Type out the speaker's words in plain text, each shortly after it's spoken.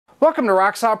Welcome to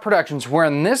Rock Solid Productions, where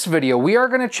in this video we are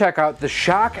going to check out the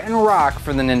shock and rock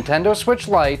for the Nintendo Switch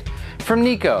Lite from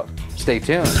Nyko. Stay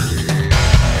tuned.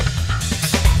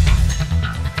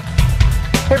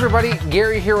 Hey everybody,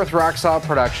 Gary here with Rock Solid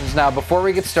Productions. Now before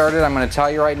we get started, I'm going to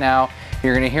tell you right now,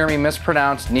 you're going to hear me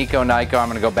mispronounce Nyko. I'm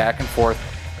going to go back and forth,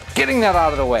 getting that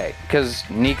out of the way, because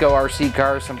Nyko RC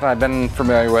car is something I've been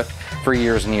familiar with for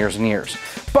years and years and years.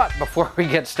 But before we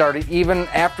get started, even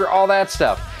after all that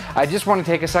stuff, I just want to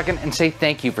take a second and say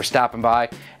thank you for stopping by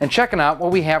and checking out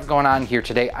what we have going on here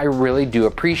today. I really do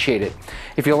appreciate it.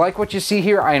 If you like what you see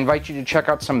here, I invite you to check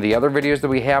out some of the other videos that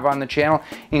we have on the channel,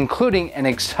 including an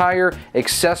entire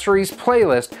accessories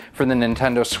playlist for the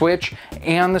Nintendo Switch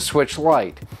and the Switch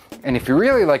Lite. And if you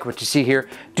really like what you see here,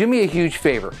 do me a huge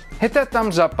favor. Hit that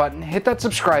thumbs up button, hit that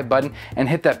subscribe button, and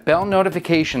hit that bell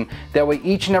notification. That way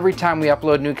each and every time we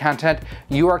upload new content,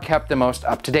 you are kept the most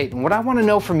up to date. And what I want to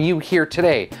know from you here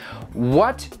today,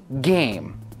 what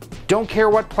game, don't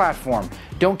care what platform,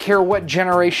 don't care what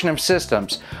generation of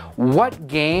systems, what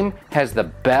game has the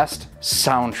best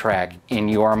soundtrack in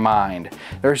your mind?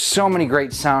 There's so many great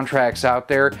soundtracks out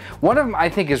there. One of them I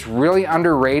think is really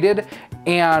underrated,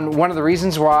 and one of the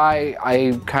reasons why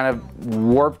I kind of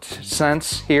warped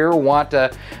sense here, want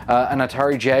an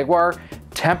Atari Jaguar,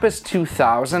 Tempest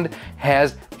 2000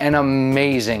 has an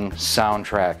amazing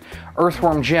soundtrack.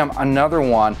 Earthworm Jim, another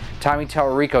one. Tommy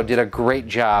Tallarico did a great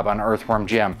job on Earthworm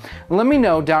Jim. Let me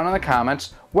know down in the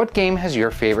comments, what game has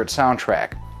your favorite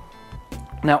soundtrack?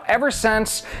 Now, ever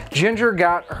since Ginger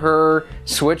got her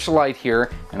Switch Lite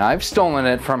here, and I've stolen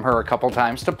it from her a couple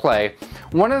times to play,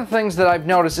 one of the things that I've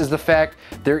noticed is the fact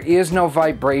there is no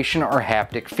vibration or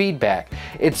haptic feedback.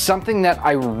 It's something that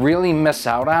I really miss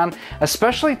out on,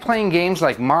 especially playing games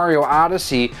like Mario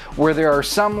Odyssey, where there are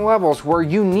some levels where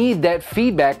you need that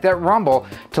feedback, that rumble,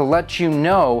 to let you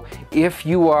know if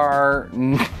you are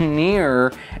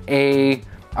near a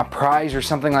prize or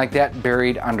something like that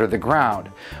buried under the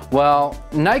ground. Well,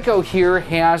 Nyko here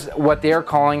has what they are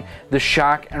calling the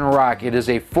shock and rock. It is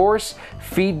a force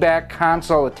feedback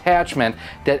console attachment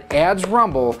that adds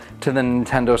rumble to the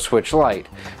Nintendo Switch Lite.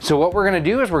 So what we're going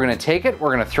to do is we're going to take it,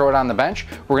 we're going to throw it on the bench,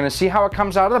 we're going to see how it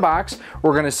comes out of the box,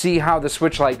 we're going to see how the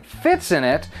Switch Lite fits in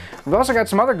it. We've also got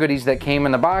some other goodies that came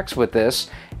in the box with this,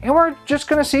 and we're just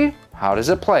going to see how does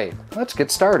it play. Let's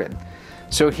get started.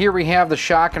 So here we have the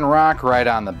shock and rock right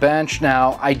on the bench.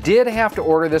 Now, I did have to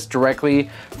order this directly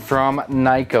from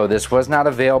Nyko. This was not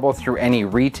available through any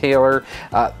retailer.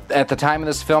 At the time of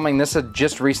this filming, this had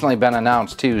just recently been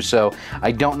announced too, so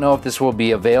I don't know if this will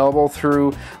be available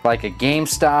through like a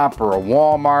GameStop or a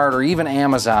Walmart or even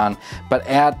Amazon, but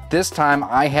at this time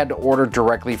I had to order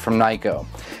directly from Nyko.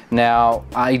 Now,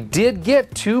 I did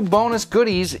get two bonus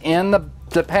goodies in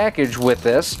the package with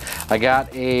this. I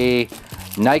got a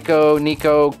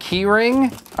Nyko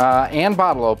keyring and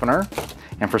bottle opener,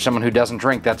 and for someone who doesn't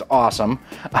drink, that's awesome.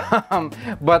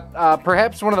 But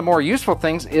perhaps one of the more useful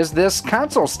things is this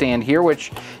console stand here,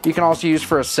 which you can also use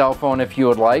for a cell phone if you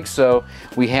would like. So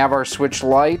we have our Switch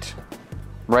Lite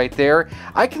right there.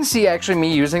 I can see actually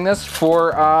me using this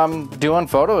for doing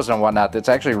photos and whatnot. It's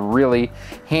actually really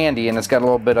handy, and it's got a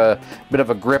little bit of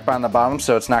a grip on the bottom,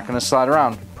 so it's not going to slide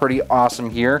around. Pretty awesome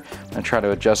here. I'm going to try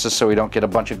to adjust this so we don't get a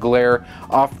bunch of glare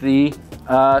off the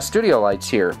studio lights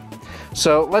here.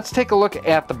 So let's take a look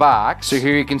at the box. So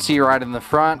here you can see right in the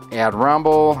front, add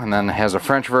rumble, and then it has a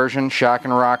French version, shock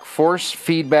and rock force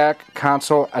feedback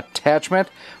console attachment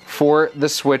for the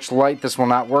Switch Lite. This will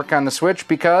not work on the Switch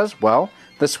because, well,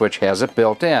 the Switch has it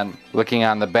built in. Looking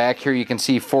on the back here, you can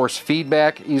see force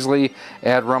feedback, easily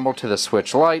add rumble to the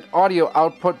Switch Lite. Audio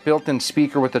output, built-in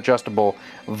speaker with adjustable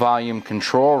volume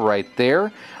control right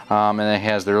there. And it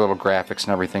has their little graphics and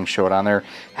everything showed on there.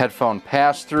 Headphone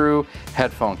pass-through,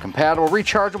 headphone compatible,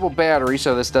 rechargeable battery,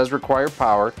 so this does require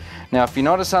power. Now, if you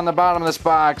notice on the bottom of this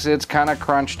box, it's kind of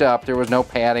crunched up. There was no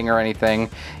padding or anything.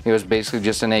 It was basically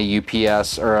just in a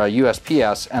UPS or a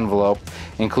USPS envelope.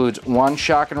 Includes one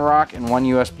shock and rock and one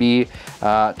USB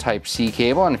Type-C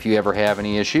cable, and if you ever have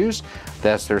any issues,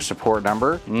 that's their support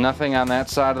number. Nothing on that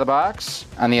side of the box.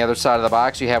 On the other side of the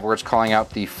box, you have where it's calling out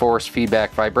the force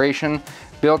feedback vibration,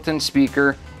 built-in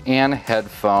speaker, and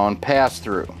headphone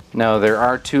pass-through. Now, there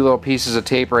are two little pieces of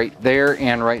tape right there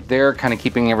and right there, kind of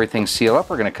keeping everything sealed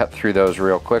up. We're going to cut through those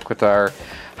real quick with our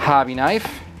hobby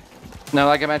knife. Now,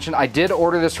 like I mentioned, I did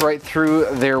order this right through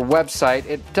their website.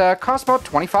 It cost about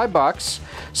 25 bucks,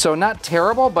 so not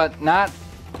terrible, but not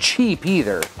cheap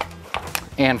either.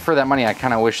 And for that money, I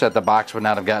kind of wish that the box would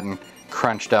not have gotten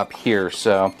crunched up here.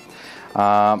 So,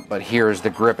 but here's the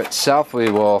grip itself.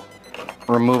 We will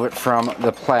remove it from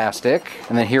the plastic.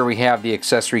 And then here we have the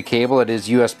accessory cable. It is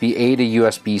USB-A to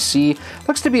USB-C.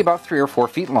 Looks to be about 3 or 4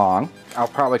 feet long. I'll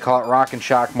probably call it rock and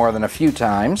shock more than a few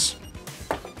times.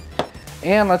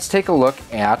 And let's take a look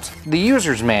at the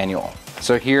user's manual.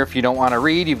 So here, if you don't want to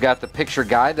read, you've got the picture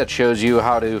guide that shows you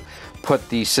how to put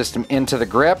the system into the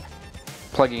grip,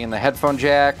 plugging in the headphone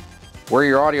jack, where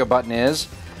your audio button is,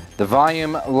 the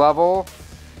volume level,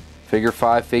 figure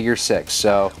 5, figure 6.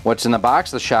 So what's in the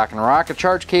box? The shock and rock, a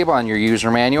charge cable, and your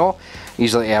user manual.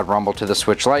 Easily add rumble to the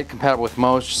Switch Lite, compatible with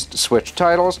most Switch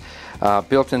titles.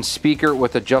 Built-in speaker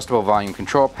with adjustable volume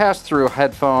control, pass-through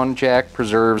headphone jack,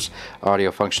 preserves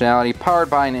audio functionality, powered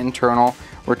by an internal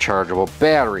rechargeable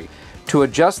battery. To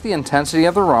adjust the intensity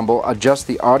of the rumble, adjust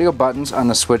the audio buttons on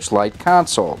the Switch Lite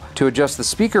console. To adjust the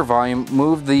speaker volume,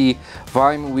 move the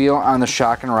volume wheel on the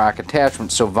shock and rock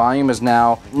attachment. So volume is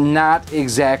now not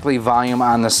exactly volume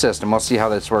on the system. We'll see how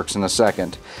this works in a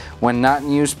second. When not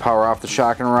in use, power off the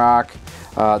shock and rock.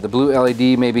 The blue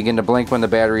LED may begin to blink when the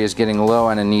battery is getting low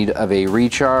and in need of a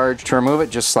recharge. To remove it,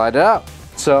 just slide it out.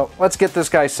 So let's get this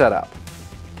guy set up.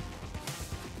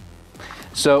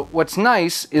 So what's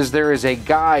nice is there is a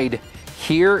guide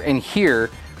here and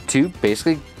here to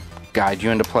basically guide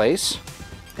you into place.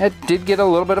 It did get a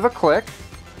little bit of a click.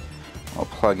 I'll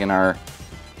plug in our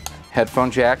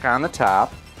headphone jack on the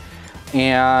top,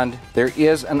 and there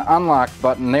is an unlock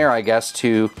button there, I guess,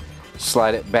 to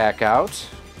slide it back out.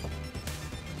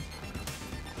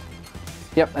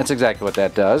 Yep, that's exactly what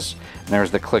that does. And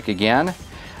there's the click again.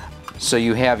 So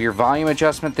you have your volume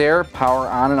adjustment there, power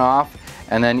on and off,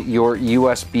 and then your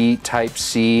USB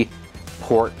Type-C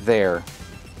port there.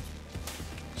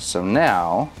 So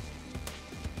now,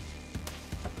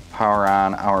 power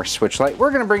on our Switch Lite.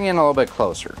 We're going to bring it in a little bit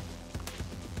closer.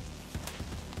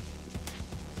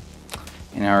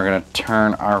 And now we're going to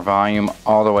turn our volume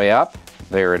all the way up.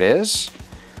 There it is.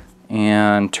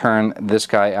 And turn this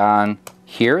guy on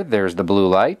here. There's the blue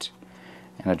light.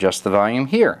 And adjust the volume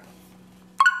here.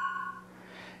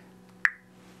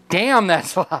 Damn,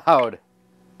 that's loud.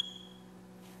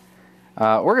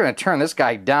 We're going to turn this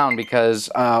guy down because,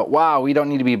 wow, we don't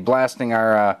need to be blasting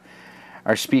our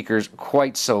speakers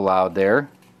quite so loud there.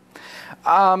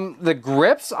 The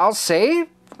grips, I'll say,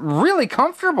 really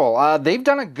comfortable. They've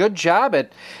done a good job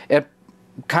at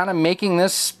kind of making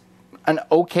this an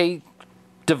okay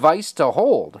device to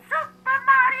hold. Super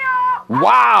Mario!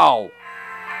 Wow!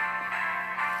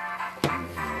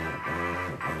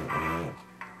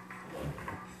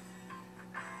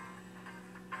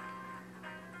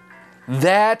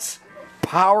 That's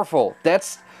powerful.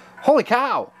 That's, holy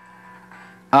cow.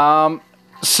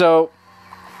 So,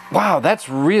 wow, that's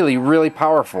really, really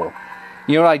powerful.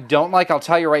 You know what I don't like, I'll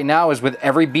tell you right now, is with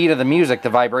every beat of the music, the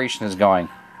vibration is going.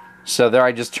 So there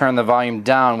I just turned the volume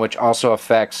down, which also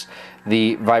affects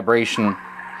the vibration.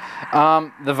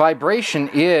 The vibration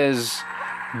is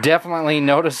definitely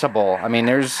noticeable. I mean,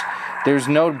 there's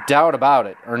no doubt about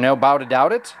it, or no bow to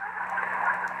doubt it.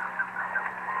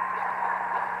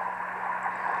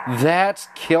 That's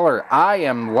killer. I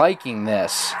am liking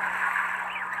this.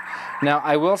 Now,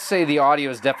 I will say the audio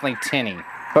is definitely tinny,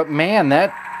 but man,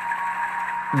 that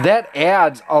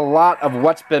adds a lot of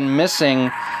what's been missing,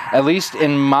 at least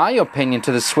in my opinion,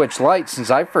 to the Switch Lite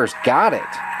since I first got it.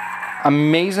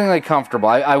 Amazingly comfortable.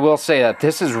 I will say that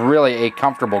this is really a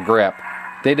comfortable grip.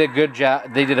 They did a good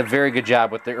job. They did a very good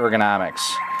job with the ergonomics.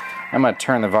 I'm going to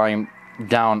turn the volume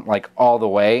down like all the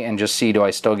way and just see, do I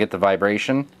still get the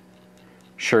vibration?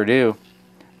 Sure do.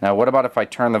 Now, what about if I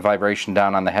turn the vibration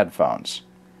down on the headphones?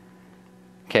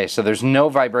 Okay, so there's no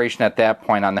vibration at that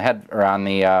point on the head or on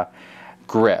the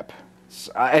grip.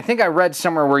 So I think I read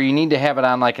somewhere where you need to have it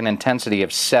on like an intensity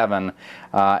of 7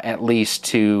 at least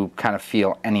to kind of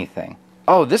feel anything.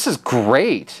 Oh, this is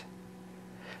great.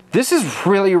 This is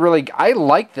really, really, I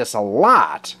like this a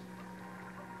lot.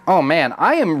 Oh man,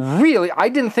 I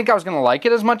didn't think I was going to like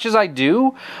it as much as I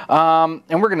do. And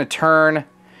we're going to turn,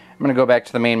 I'm going to go back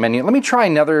to the main menu. Let me try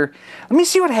another, let me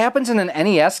see what happens in an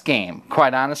NES game,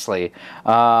 quite honestly.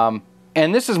 And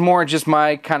this is more just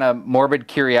my kind of morbid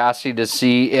curiosity to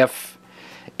see if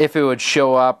it would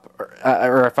show up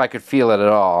or if I could feel it at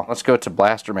all. Let's go to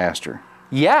Blaster Master.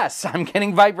 Yes, I'm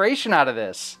getting vibration out of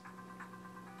this.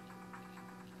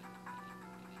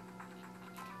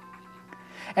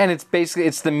 And it's basically,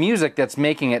 it's the music that's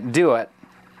making it do it.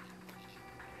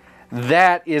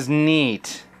 That is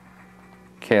neat.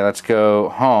 Okay, let's go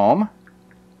home.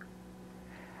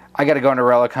 I gotta go into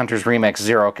Relic Hunters Remix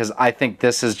 0 because I think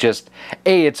this is just,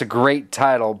 A, it's a great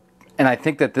title, And I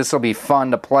think that this will be fun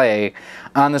to play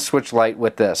on the Switch Lite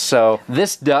with this. So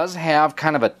this does have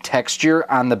kind of a texture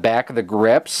on the back of the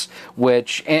grips,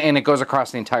 which, and it goes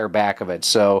across the entire back of it.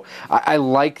 So I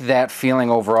like that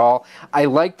feeling overall. I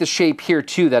like the shape here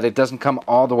too, that it doesn't come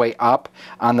all the way up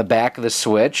on the back of the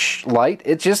Switch Lite.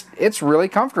 It's really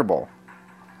comfortable.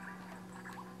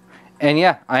 And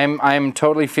yeah, I'm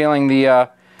totally feeling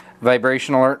the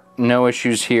vibration alert, no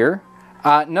issues here.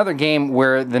 Another game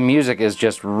where the music is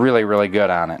just really, really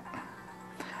good on it.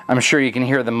 I'm sure you can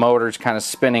hear the motors kind of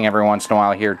spinning every once in a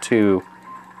while here too.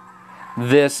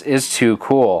 This is too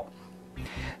cool.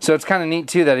 So it's kind of neat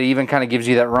too that it even kind of gives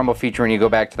you that rumble feature when you go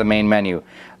back to the main menu.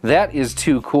 That is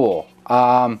too cool.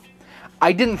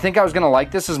 I didn't think I was going to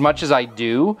like this as much as I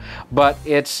do, but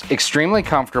it's extremely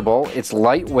comfortable. It's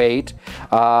lightweight.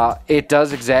 It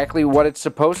does exactly what it's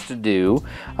supposed to do.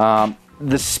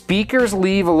 The speakers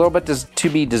leave a little bit to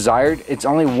be desired. It's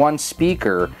only one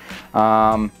speaker.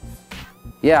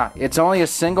 Yeah, it's only a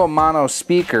single mono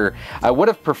speaker. I would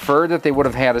have preferred that they would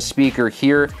have had a speaker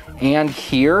here and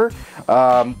here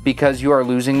because you are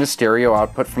losing the stereo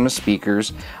output from the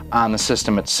speakers on the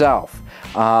system itself.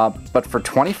 But for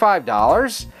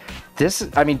 $25, this,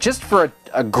 I mean, just for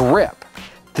a grip,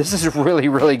 this is really,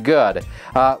 really good.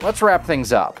 Let's wrap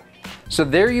things up. So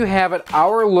there you have it,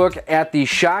 our look at the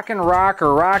Shock and Rock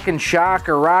or Rock and Shock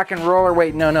or Rock and Roller.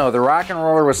 Wait, no, the Rock and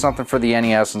Roller was something for the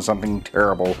NES and something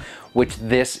terrible, which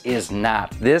this is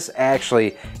not. This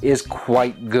actually is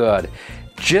quite good.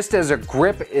 Just as a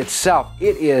grip itself,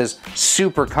 it is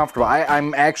super comfortable.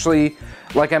 I'm actually,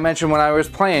 like I mentioned when I was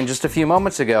playing just a few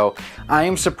moments ago, I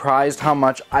am surprised how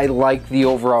much I like the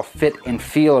overall fit and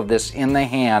feel of this in the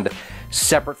hand,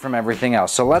 separate from everything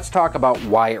else. So let's talk about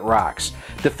why it rocks.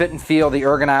 The fit and feel, the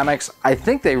ergonomics, I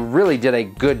think they really did a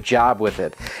good job with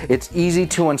it. It's easy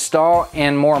to install,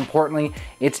 and more importantly,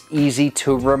 it's easy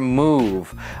to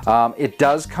remove. It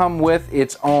does come with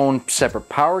its own separate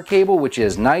power cable, which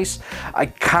is nice. I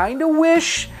kind of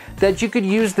wish that you could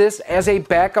use this as a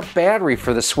backup battery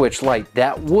for the Switch Lite.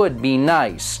 That would be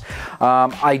nice.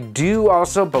 I do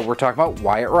also, but we're talking about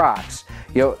why it rocks.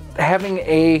 You know, having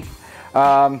a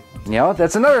you know,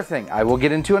 that's another thing I will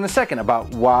get into in a second about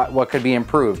what could be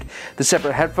improved. The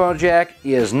separate headphone jack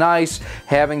is nice.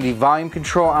 Having the volume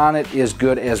control on it is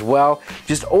good as well.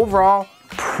 Just overall,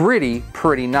 pretty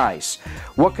nice.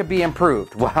 What could be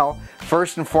improved? Well,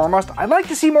 first and foremost, I'd like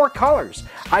to see more colors.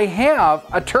 I have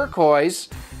a turquoise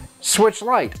Switch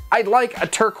Lite. I'd like a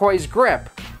turquoise grip.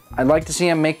 I'd like to see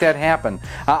them make that happen.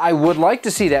 I would like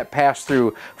to see that pass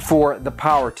through for the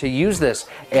power to use this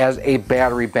as a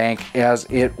battery bank, as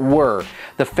it were.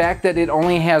 The fact that it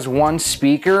only has one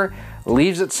speaker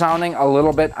leaves it sounding a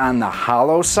little bit on the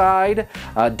hollow side.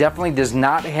 Definitely does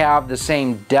not have the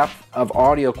same depth of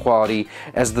audio quality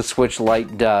as the Switch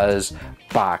Lite does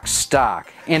box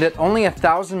stock. And at only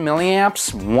 1,000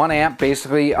 milliamps, 1 amp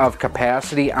basically of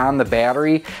capacity on the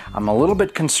battery, I'm a little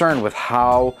bit concerned with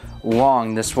how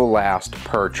long this will last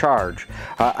per charge.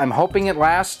 I'm hoping it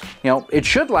lasts, you know, it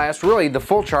should last really the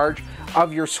full charge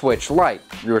of your Switch Lite.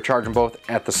 If you were charging both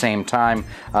at the same time,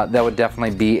 that would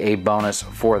definitely be a bonus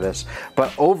for this.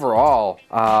 But overall,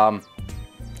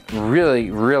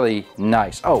 really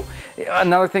nice. Oh,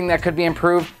 another thing that could be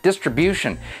improved,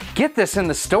 distribution. Get this in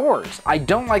the stores. I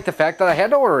don't like the fact that I had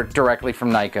to order it directly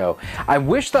from Nyko. I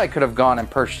wish that I could have gone and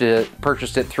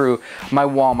purchased it through my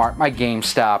Walmart, my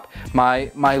GameStop,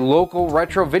 my local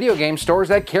retro video game stores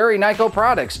that carry Nyko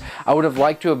products. I would have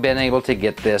liked to have been able to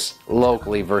get this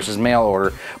locally versus mail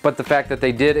order, but the fact that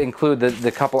they did include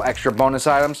the couple extra bonus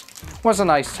items was a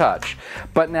nice touch.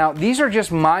 But now, these are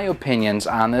just my opinions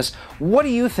on this. What do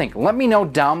you think? Let me know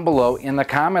down below in the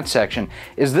comment section.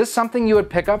 Is this something you would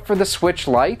pick up for the Switch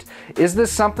Lite? Is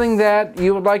this something that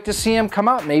you would like to see them come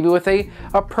out maybe with a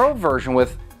Pro version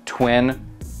with twin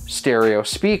stereo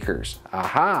speakers?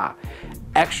 Aha!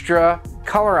 Extra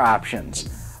color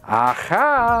options.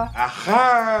 Aha!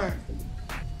 Aha!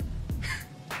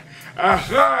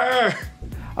 Aha!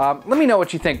 Let me know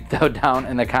what you think though down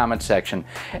in the comment section.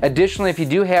 Additionally, if you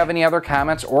do have any other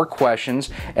comments or questions,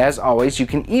 as always, you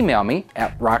can email me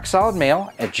at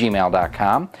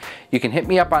rocksolidmail@gmail.com. You can hit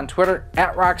me up on Twitter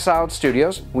at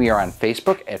RockSolidStudios. We are on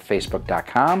Facebook at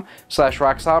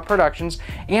facebook.com/RockSolidProductions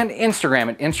and Instagram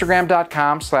at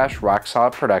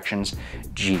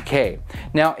Instagram.com/RockSolidProductionsGK.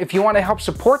 Now, if you want to help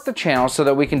support the channel so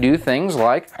that we can do things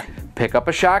like pick up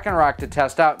a Shock and Rock to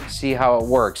test out and see how it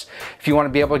works. If you want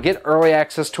to be able to get early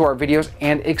access access to our videos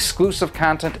and exclusive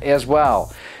content as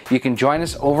well. You can join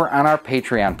us over on our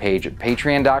Patreon page at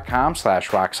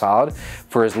patreon.com/rocksolid.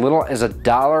 For as little as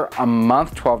 $1 a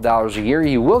month, $12 a year,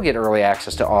 you will get early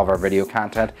access to all of our video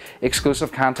content,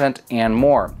 exclusive content, and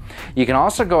more. You can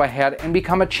also go ahead and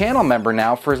become a channel member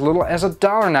now for as little as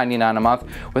 $1.99 a month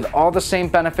with all the same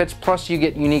benefits, plus you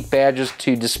get unique badges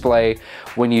to display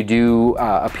when you do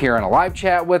appear in a live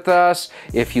chat with us,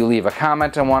 if you leave a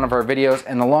comment on one of our videos,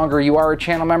 and the longer you are a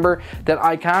channel member, that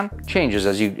icon changes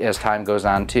as time goes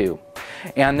on too.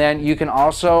 And then you can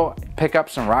also pick up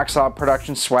some Rock Solid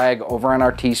Productions swag over on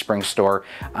our Teespring store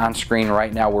on screen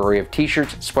right now, where we have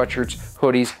t-shirts, sweatshirts,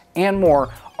 hoodies, and more,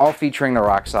 all featuring the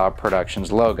Rock Solid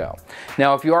Productions logo.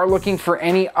 Now, if you are looking for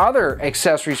any other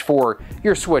accessories for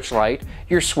your Switch Lite,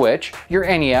 your Switch, your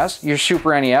NES, your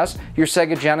Super NES, your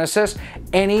Sega Genesis,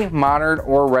 any modern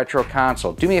or retro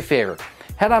console, do me a favor.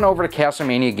 Head on over to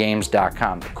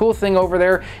CastlemaniaGames.com. The cool thing over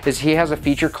there is he has a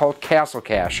feature called Castle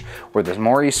Cash, where the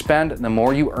more you spend, the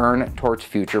more you earn towards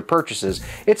future purchases.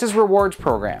 It's his rewards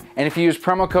program. And if you use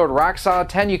promo code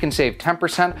ROCKSOLID10, you can save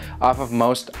 10% off of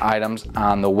most items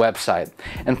on the website.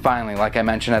 And finally, like I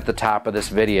mentioned at the top of this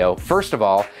video, first of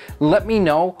all, let me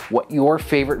know what your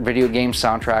favorite video game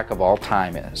soundtrack of all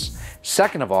time is.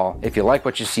 Second of all, if you like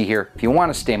what you see here, if you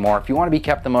want to stay more, if you want to be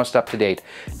kept the most up to date,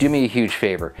 do me a huge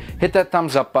favor. Hit that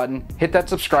thumbs up button, hit that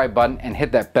subscribe button, and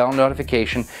hit that bell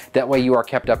notification. That way you are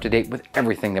kept up to date with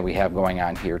everything that we have going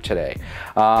on here today.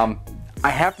 I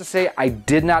have to say, I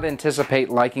did not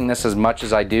anticipate liking this as much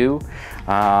as I do.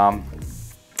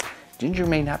 Ginger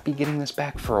may not be getting this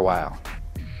back for a while.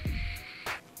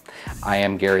 I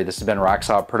am Gary, this has been Rock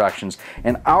Solid Productions,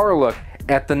 and our look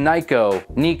at the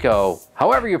Nyko,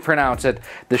 however you pronounce it,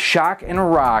 the Shock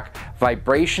and Rock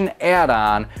vibration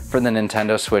add-on for the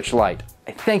Nintendo Switch Lite.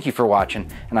 I thank you for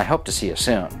watching, and I hope to see you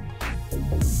soon.